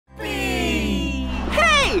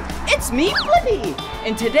it's me, Blippi!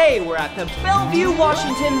 And today we're at the Bellevue,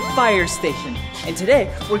 Washington Fire Station. And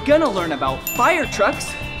today we're gonna learn about fire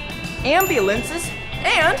trucks, ambulances,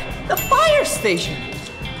 and the fire station.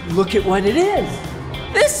 Look at what it is.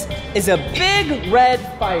 This is a big red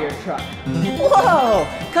fire truck. Whoa,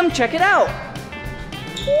 come check it out.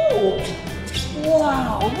 Ooh.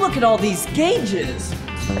 Wow, look at all these gauges.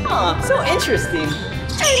 Huh, so interesting.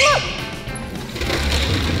 Hey, look.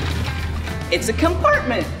 It's a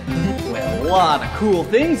compartment with a lot of cool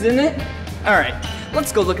things in it. All right,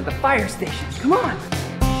 let's go look at the fire station. Come on.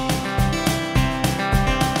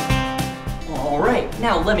 All right,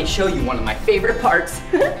 now let me show you one of my favorite parts.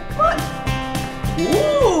 Come on.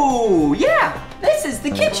 Ooh, yeah, this is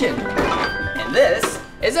the kitchen. And this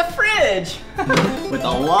is a fridge with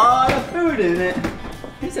a lot of food in it.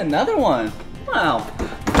 Here's another one. Wow.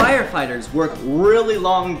 Firefighters work really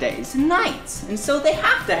long days and nights, and so they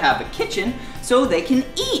have to have a kitchen so they can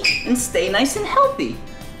eat and stay nice and healthy.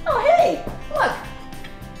 Oh, hey, look,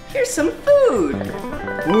 here's some food.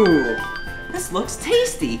 Ooh, this looks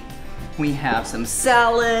tasty. We have some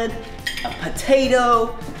salad, a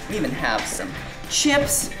potato, we even have some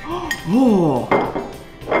chips. Oh,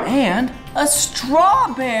 and a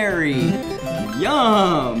strawberry.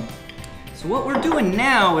 Yum. So what we're doing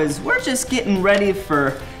now is we're just getting ready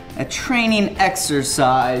for a training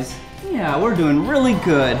exercise. Yeah, we're doing really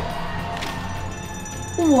good.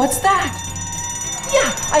 What's that?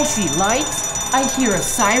 Yeah, I see lights. I hear a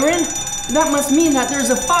siren. That must mean that there's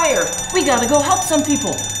a fire. We gotta go help some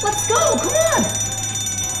people. Let's go, come on.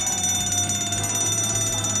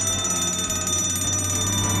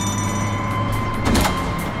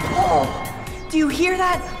 Oh, do you hear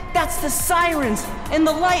that? That's the sirens and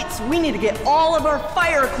the lights. We need to get all of our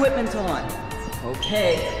fire equipment on.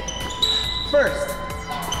 Okay, first,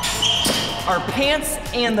 our pants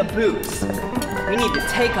and the boots. We need to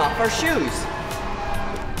take off our shoes.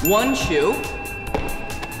 One shoe,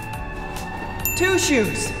 two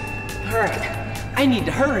shoes. All right, I need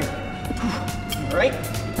to hurry. All right,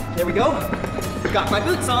 there we go. Got my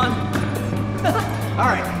boots on. All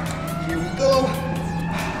right, here we go.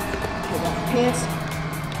 Pull off the pants.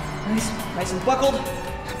 Nice and buckled.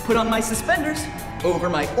 Put on my suspenders over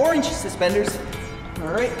my orange suspenders. All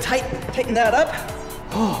right, tighten that up.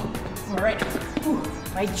 Oh, all right. Ooh,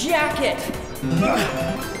 my jacket.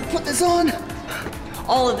 Put this on.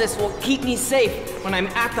 All of this will keep me safe when I'm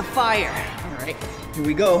at the fire. All right, here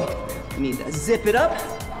we go. We need to zip it up.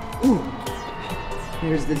 Ooh,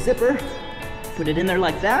 there's the zipper. Put it in there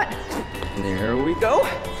like that. There we go.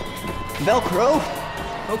 Velcro.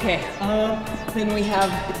 Okay, then we have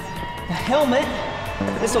the helmet.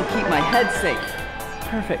 This will keep my head safe.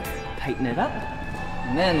 Perfect. Tighten it up.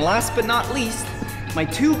 And then last but not least, my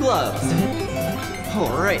two gloves. All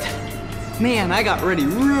right. Man, I got ready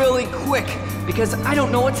really quick because I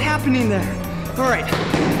don't know what's happening there. All right,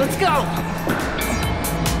 let's go.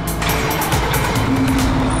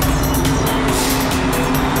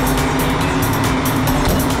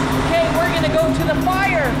 Okay, we're gonna go to the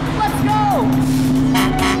fire. Let's go.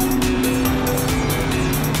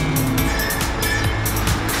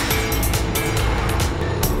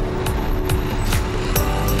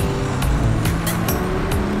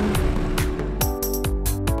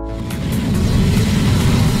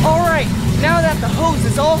 Now that the hose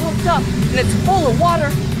is all hooked up and it's full of water,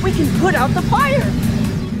 we can put out the fire.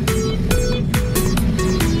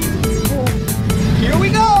 Here we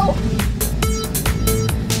go.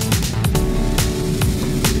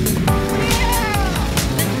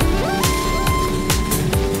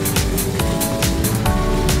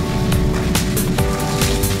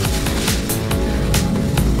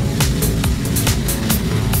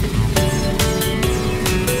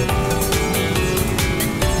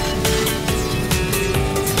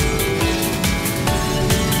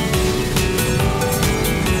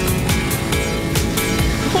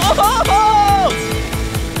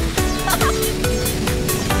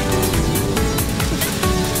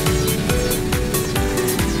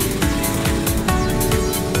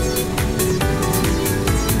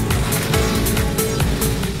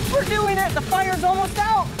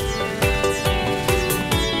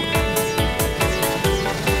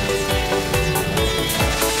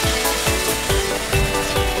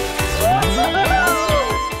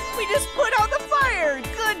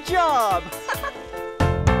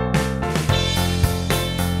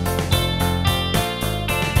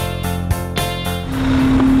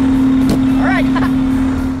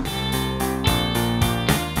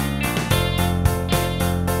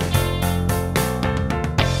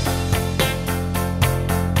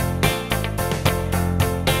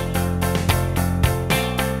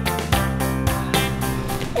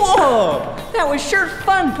 Whoa! That was sure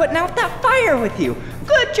fun putting out that fire with you.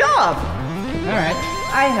 Good job. All right,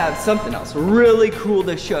 I have something else really cool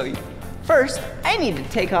to show you. First, I need to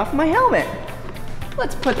take off my helmet.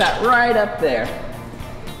 Let's put that right up there.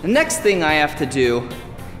 The next thing I have to do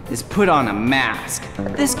is put on a mask.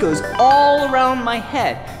 This goes all around my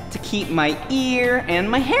head to keep my ear and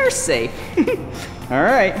my hair safe. All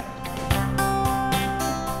right.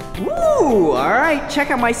 Ooh, all right, check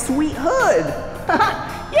out my sweet hood.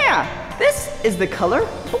 Yeah, this is the color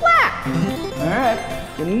black. All right,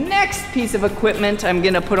 the next piece of equipment I'm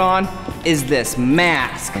gonna put on is this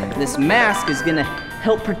mask. This mask is gonna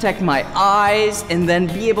help protect my eyes and then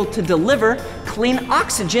be able to deliver clean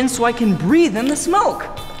oxygen so I can breathe in the smoke.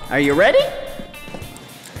 Are you ready?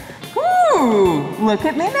 Ooh, look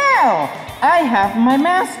at me now. I have my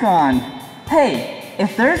mask on. Hey,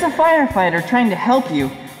 if there's a firefighter trying to help you,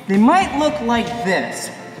 they might look like this,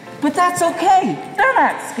 but that's okay. They're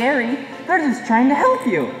not scary. They're just trying to help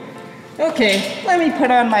you. Okay, let me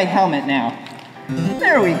put on my helmet now.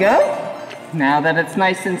 There we go. Now that it's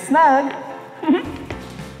nice and snug,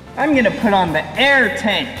 I'm gonna put on the air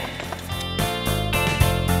tank.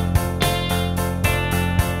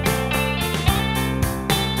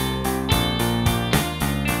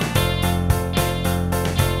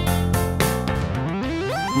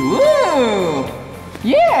 Ooh,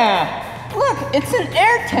 yeah, look, it's an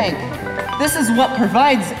air tank. This is what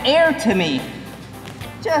provides air to me.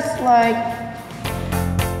 Just like...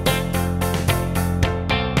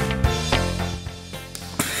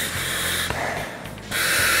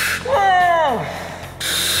 Whoa!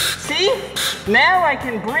 See? Now I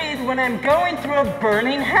can breathe when I'm going through a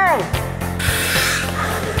burning house.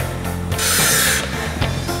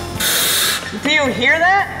 Do you hear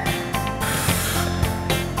that?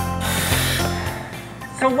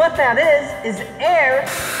 So what that is air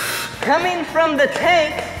coming from the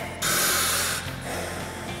tank,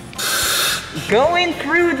 going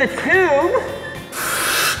through the tube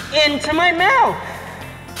into my mouth.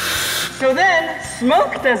 So then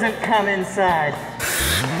smoke doesn't come inside.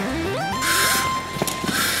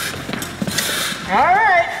 All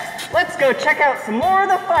right, let's go check out some more of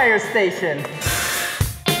the fire station.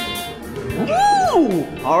 Woo!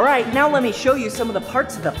 All right, now let me show you some of the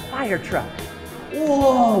parts of the fire truck.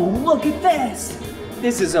 Whoa, look at this.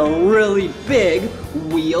 This is a really big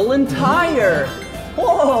wheel and tire.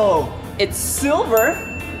 Whoa, it's silver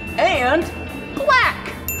and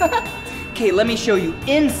black. Okay, let me show you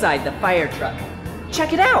inside the fire truck.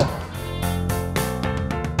 Check it out.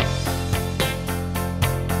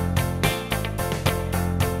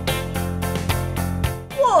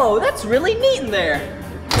 Whoa, that's really neat in there.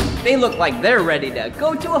 They look like they're ready to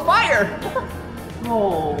go to a fire.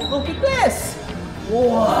 Oh, look at this.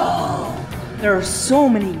 Whoa, there are so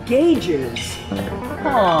many gauges.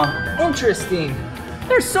 Huh, interesting.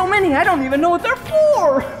 There's so many, I don't even know what they're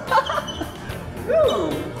for.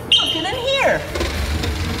 Ooh, look at in here.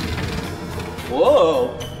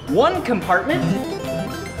 Whoa, one compartment.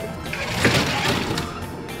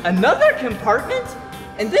 Another compartment.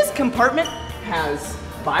 And this compartment has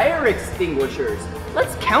fire extinguishers.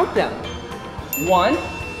 Let's count them. 1,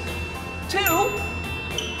 2,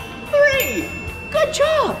 3. Good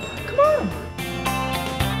job. Come on.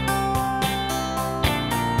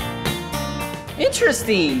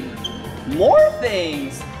 Interesting. More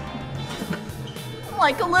things.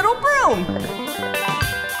 Like a little broom.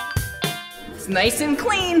 It's nice and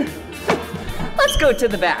clean. Let's go to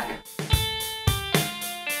the back.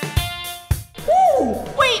 Woo!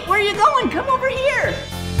 Wait, where are you going? Come over here.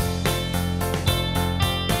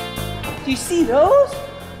 Do you see those?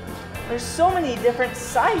 There's so many different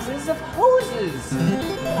sizes of hoses.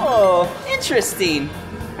 Oh, interesting.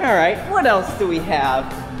 All right, what else do we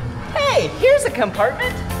have? Hey, here's a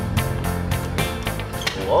compartment.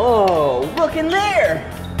 Whoa, look in there.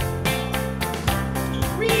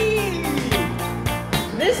 Whee!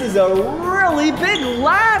 This is a really big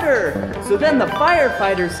ladder. So then the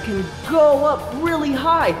firefighters can go up really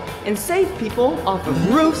high and save people off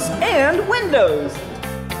of roofs and windows.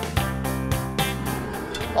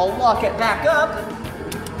 I'll lock it back up.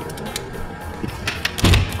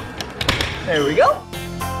 There we go.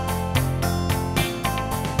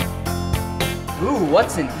 Ooh,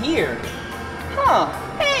 what's in here? Huh,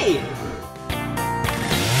 hey!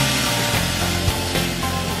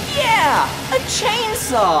 Yeah, a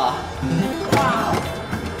chainsaw! Wow,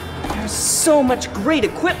 there's so much great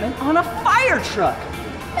equipment on a fire truck.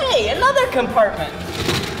 Hey, another compartment.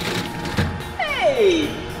 Hey,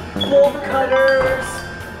 bolt cutters,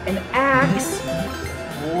 an axe.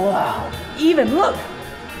 Wow, even look,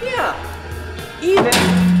 yeah, even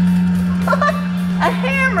a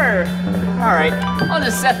hammer. All right, I'll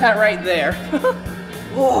just set that right there.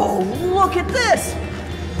 Whoa, look at this.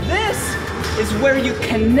 This is where you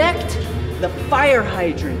connect the fire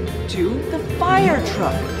hydrant to the fire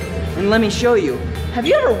truck. And let me show you. Have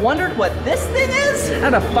you ever wondered what this thing is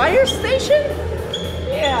at a fire station?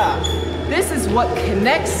 Yeah, this is what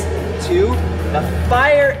connects to the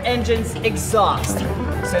fire engine's exhaust.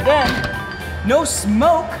 So then, no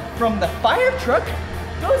smoke from the fire truck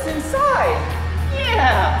goes inside.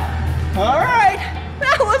 Yeah, all right,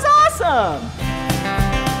 that was awesome.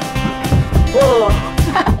 Whoa,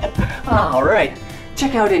 all right,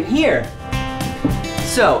 check out in here.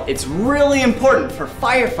 So it's really important for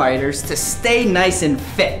firefighters to stay nice and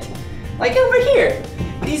fit. Like over here,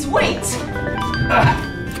 these weights.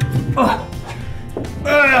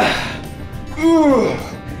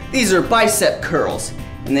 These are bicep curls,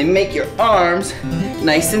 and they make your arms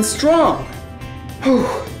nice and strong.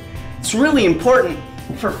 It's really important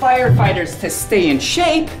for firefighters to stay in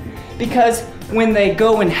shape because when they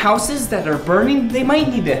go in houses that are burning, they might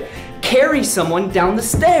need to carry someone down the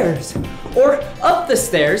stairs or up the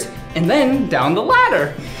stairs and then down the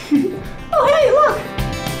ladder. Oh, hey, look.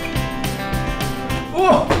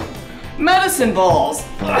 Oh, medicine balls.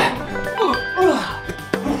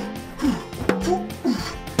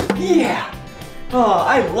 Yeah. Oh,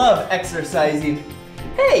 I love exercising.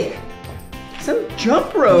 Hey, some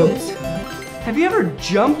jump ropes. Have you ever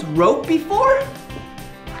jumped rope before?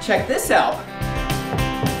 Check this out.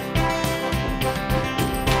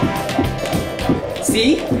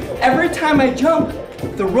 See, every time I jump,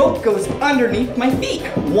 the rope goes underneath my feet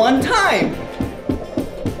one time.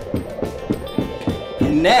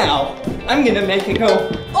 And now, I'm gonna make it go,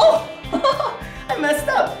 oh, I messed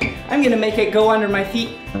up. I'm gonna make it go under my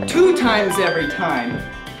feet 2 times every time.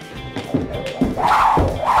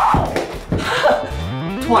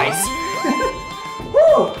 Twice.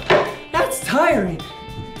 Whew, that's tiring.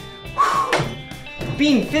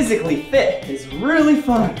 Being physically fit is really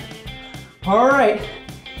fun. All right,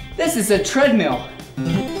 this is a treadmill.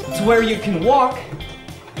 It's where you can walk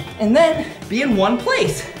and then be in one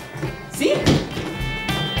place. See?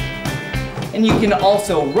 And you can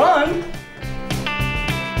also run.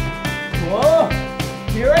 Whoa,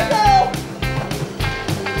 here I go.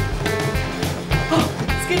 Oh,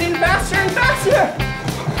 it's getting faster and faster.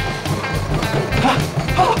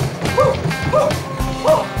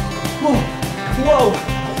 Whoa.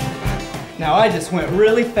 Now I just went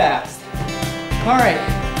really fast. All right,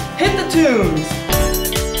 hit the tunes.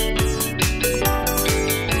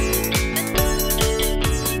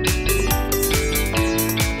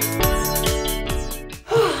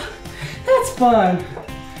 That's fun.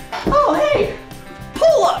 Oh, hey,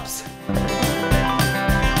 pull-ups.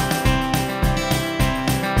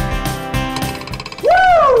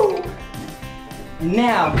 Woo!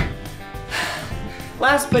 Now,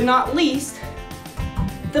 last but not least,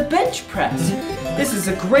 the bench press. This is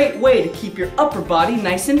a great way to keep your upper body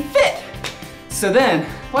nice and fit. So then,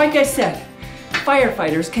 like I said,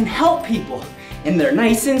 firefighters can help people and they're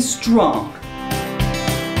nice and strong.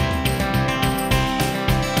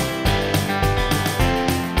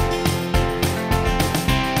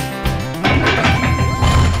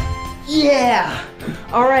 Yeah!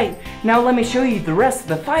 All right, now let me show you the rest of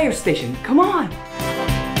the fire station. Come on.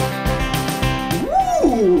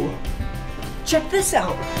 Woo! Check this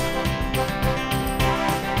out.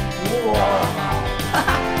 Whoa.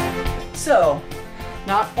 So,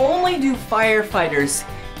 not only do firefighters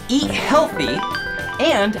eat healthy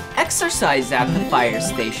and exercise at the fire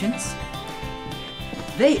stations,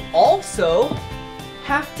 they also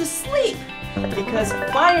have to sleep because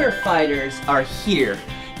firefighters are here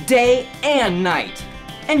day and night.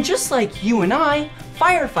 And just like you and I,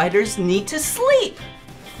 firefighters need to sleep.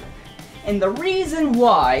 And the reason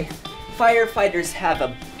why firefighters have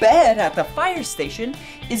a bed at the fire station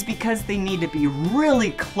is because they need to be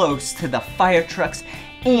really close to the fire trucks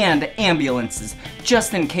and ambulances,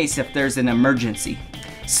 just in case if there's an emergency.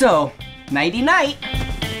 So, nighty-night.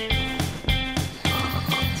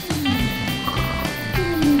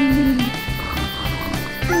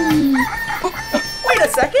 Wait a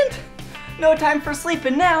second! No time for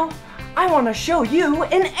sleeping now. I want to show you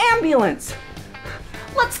an ambulance.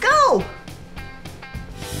 Let's go!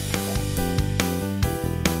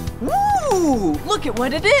 Woo! Look at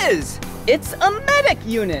what it is! It's a medic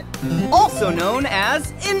unit, also known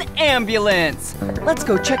as an ambulance. Let's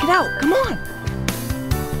go check it out, come on.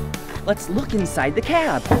 Let's look inside the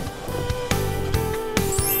cab.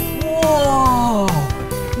 Whoa!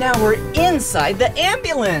 Now we're inside the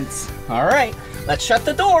ambulance. All right, let's shut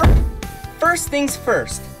the door. First things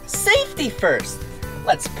first, safety first.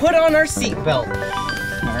 let's put on our seatbelt.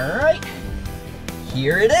 All right,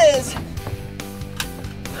 here it is.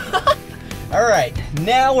 All right,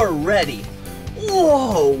 now we're ready.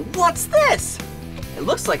 Whoa, what's this? It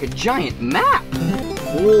looks like a giant map.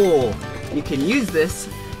 Whoa, you can use this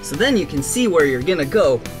so then you can see where you're gonna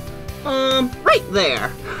go. Right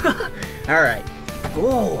there. All right.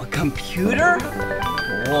 Whoa, a computer?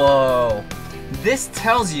 Whoa. This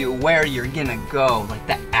tells you where you're gonna go, like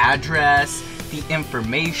the address, the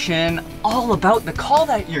information, all about the call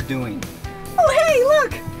that you're doing. Oh, hey,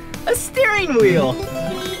 look, a steering wheel.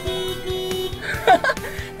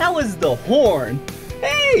 That was the horn.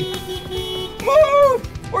 Hey, move!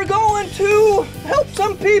 We're going to help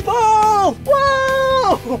some people!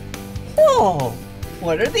 Whoa! Whoa!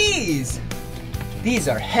 What are these? These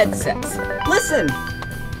are headsets. Listen!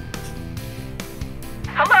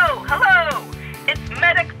 Hello, hello! It's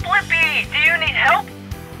Medic Blippi! Do you need help?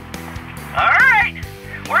 Alright!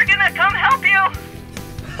 We're gonna come help you!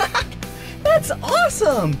 That's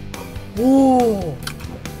awesome! Whoa!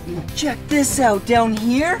 Check this out down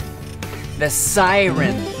here. The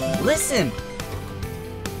siren. Listen.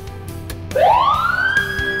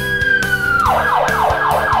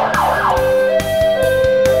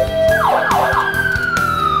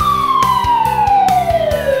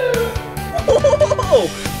 Whoa!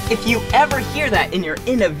 If you ever hear that and you're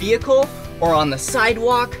in a vehicle or on the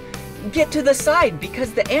sidewalk, get to the side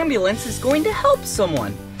because the ambulance is going to help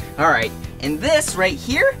someone. All right, and this right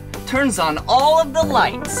here turns on all of the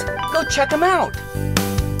lights. Go check them out.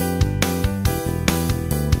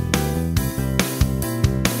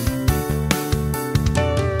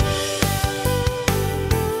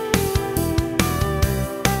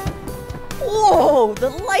 Whoa, the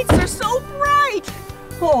lights are so bright.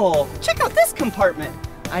 Oh, check out this compartment.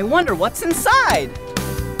 I wonder what's inside.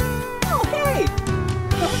 Oh, hey.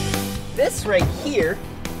 This right here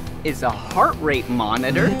is a heart rate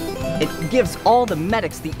monitor. It gives all the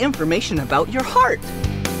medics the information about your heart.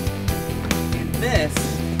 And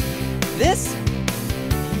this,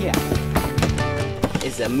 yeah,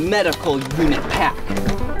 is a medical unit pack.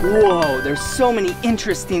 Whoa, there's so many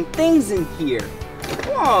interesting things in here.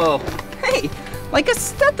 Whoa, hey, like a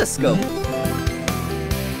stethoscope.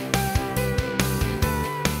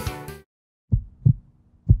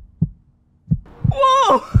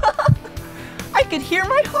 Whoa, I could hear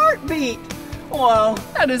my heartbeat. Wow,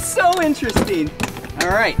 that is so interesting. All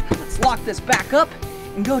right, let's lock this back up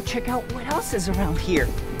and go check out what else is around here.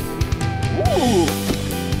 Ooh.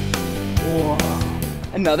 Whoa,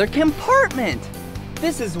 another compartment.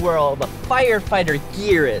 This is where all the firefighter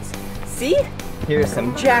gear is. See? Here's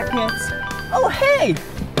some jackets. Oh, hey!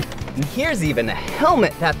 And here's even a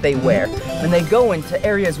helmet that they wear when they go into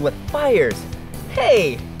areas with fires.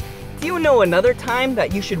 Hey, do you know another time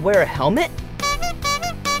that you should wear a helmet?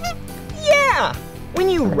 Yeah, when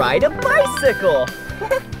you ride a bicycle.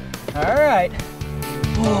 All right.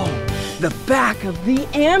 Whoa, the back of the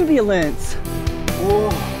ambulance. Whoa,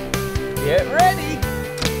 get ready.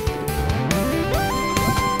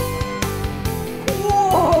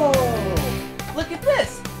 Whoa, look at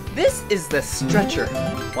this. This is the stretcher.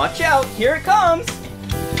 Watch out, here it comes.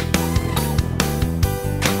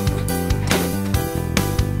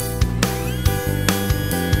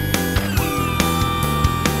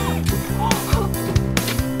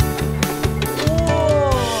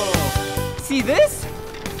 See this?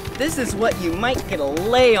 This is what you might get a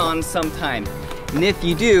lay on sometime. And if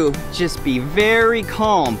you do, just be very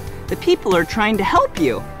calm. The people are trying to help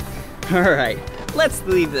you. All right, let's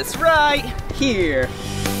leave this right here.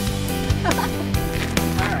 All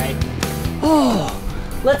right. Oh,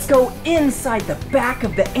 let's go inside the back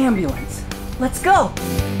of the ambulance. Let's go.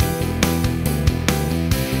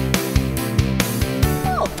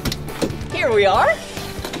 Oh, here we are.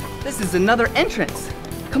 This is another entrance.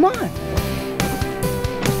 Come on.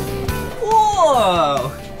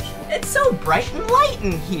 Whoa! It's so bright and light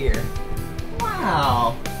in here.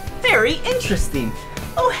 Wow, very interesting.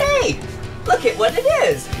 Oh, hey, look at what it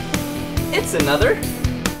is. It's another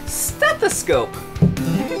stethoscope.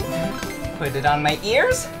 Put it on my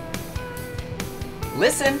ears.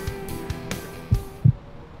 Listen.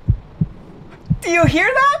 Do you hear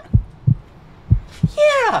that?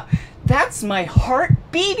 Yeah, that's my heart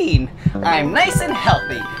beating. I'm nice and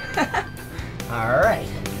healthy. All right.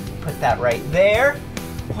 Put that right there.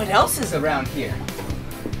 What else is around here?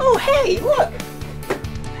 Oh, hey, look.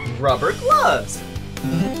 Rubber gloves.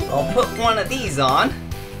 I'll put one of these on.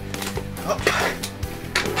 Oh.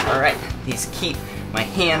 All right, these keep my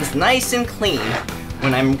hands nice and clean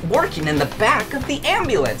when I'm working in the back of the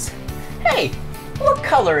ambulance. Hey, what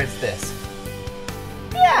color is this?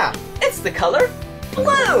 Yeah, it's the color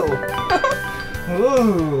blue.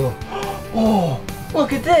 Ooh. Oh,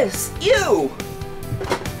 look at this. Ew.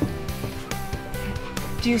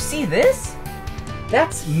 Do you see this?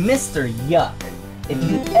 That's Mr. Yuck. If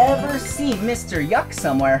you ever see Mr. Yuck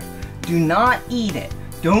somewhere, do not eat it.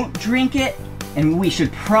 Don't drink it, and we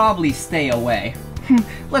should probably stay away.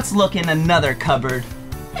 Let's look in another cupboard.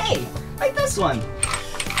 Hey, like this one.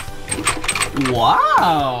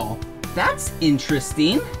 Wow, that's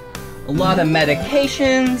interesting. A lot of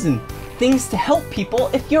medications and things to help people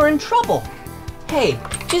if you're in trouble. Hey,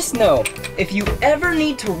 just know, if you ever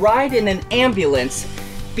need to ride in an ambulance,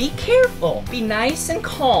 be careful, be nice and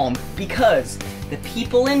calm, because the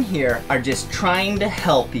people in here are just trying to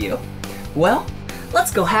help you. Well,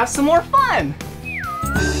 let's go have some more fun.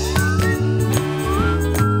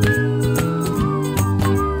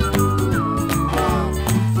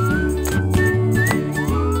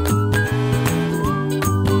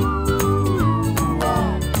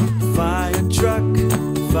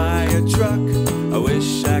 Fire truck, I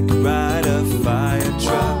wish I could ride a fire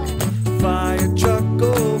truck. Fire truck,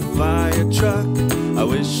 oh fire truck, I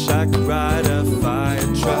wish I could ride a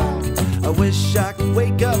fire truck. I wish I could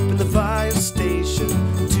wake up in the fire station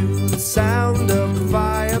to the sound of the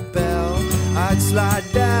fire bell. I'd slide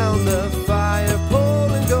down the fire pole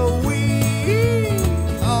and go wee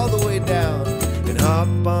all the way down and hop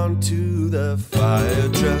onto the fire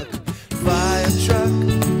truck. Fire truck,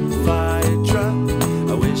 fire truck,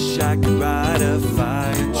 I wish I could ride a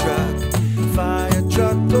fire truck. Fire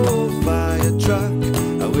truck, oh fire truck,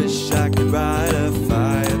 I wish I could ride a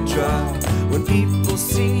fire truck. When people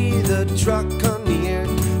see the truck come near,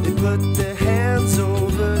 they put their hands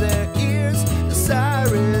over their ears. The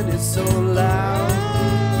siren is so loud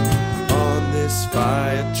on this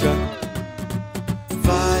fire truck.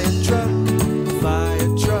 Fire truck,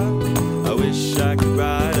 fire truck, I wish I could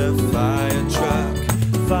ride a fire truck.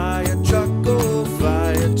 Fire truck, oh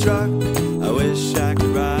fire truck, I wish I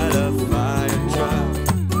could ride a fire truck.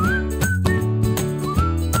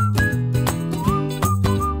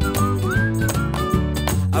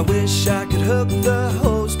 I wish I could hook the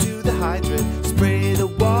hose to the hydrant, spray the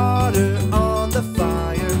water on the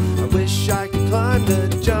fire. I wish I could climb the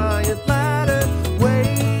giant ladder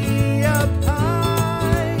way up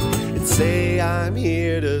high and say I'm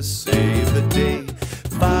here to save the day.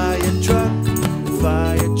 Fire truck,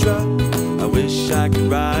 I wish I could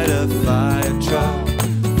ride a fire truck.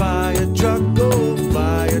 Fire truck, oh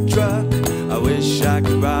fire truck, I wish I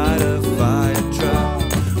could ride a fire truck.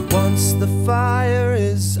 Once the fire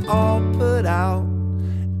is all put out,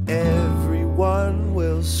 everyone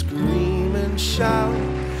will scream and shout,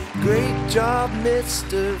 great job,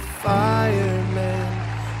 Mr. Fireman,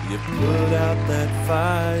 you put out that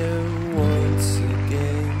fire once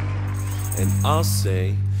again. And I'll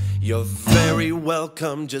say, you're very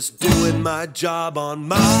welcome, just doing my job on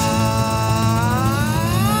mine.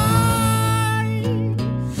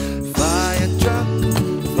 Fire truck,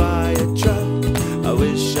 I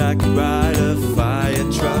wish I could ride a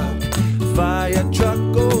fire truck. Fire truck,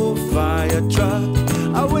 oh fire truck,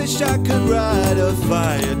 I wish I could ride a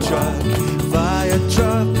fire truck. Fire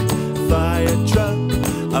truck,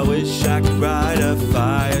 I wish I could ride a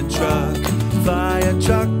fire truck. Fire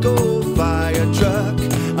truck, oh fire truck,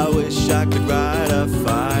 I wish I could ride a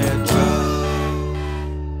fire truck.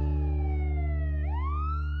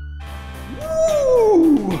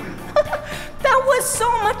 Woo! That was so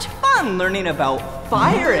much fun learning about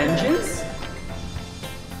fire engines,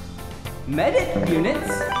 medic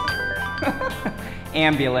units,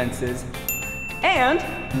 ambulances, and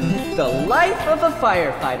the life of a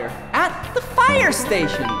firefighter at the fire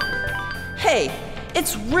station. Hey,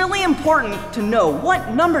 it's really important to know what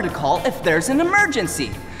number to call if there's an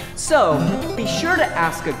emergency. So be sure to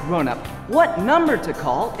ask a grown-up what number to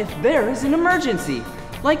call if there is an emergency,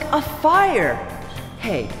 like a fire.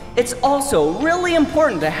 Hey, it's also really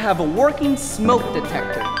important to have a working smoke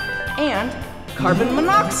detector and carbon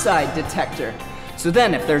monoxide detector. So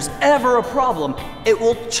then if there's ever a problem, it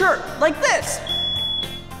will chirp like this.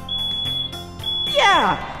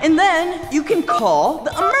 Yeah, and then you can call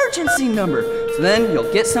the emergency number, so then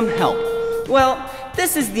you'll get some help. Well,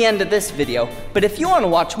 this is the end of this video, but if you want to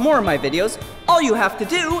watch more of my videos, all you have to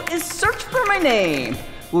do is search for my name.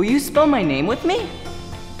 Will you spell my name with me?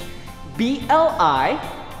 B-L-I-P-P-I,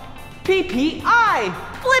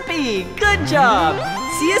 Blippi. Good job.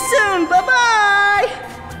 See you soon. Bye-bye.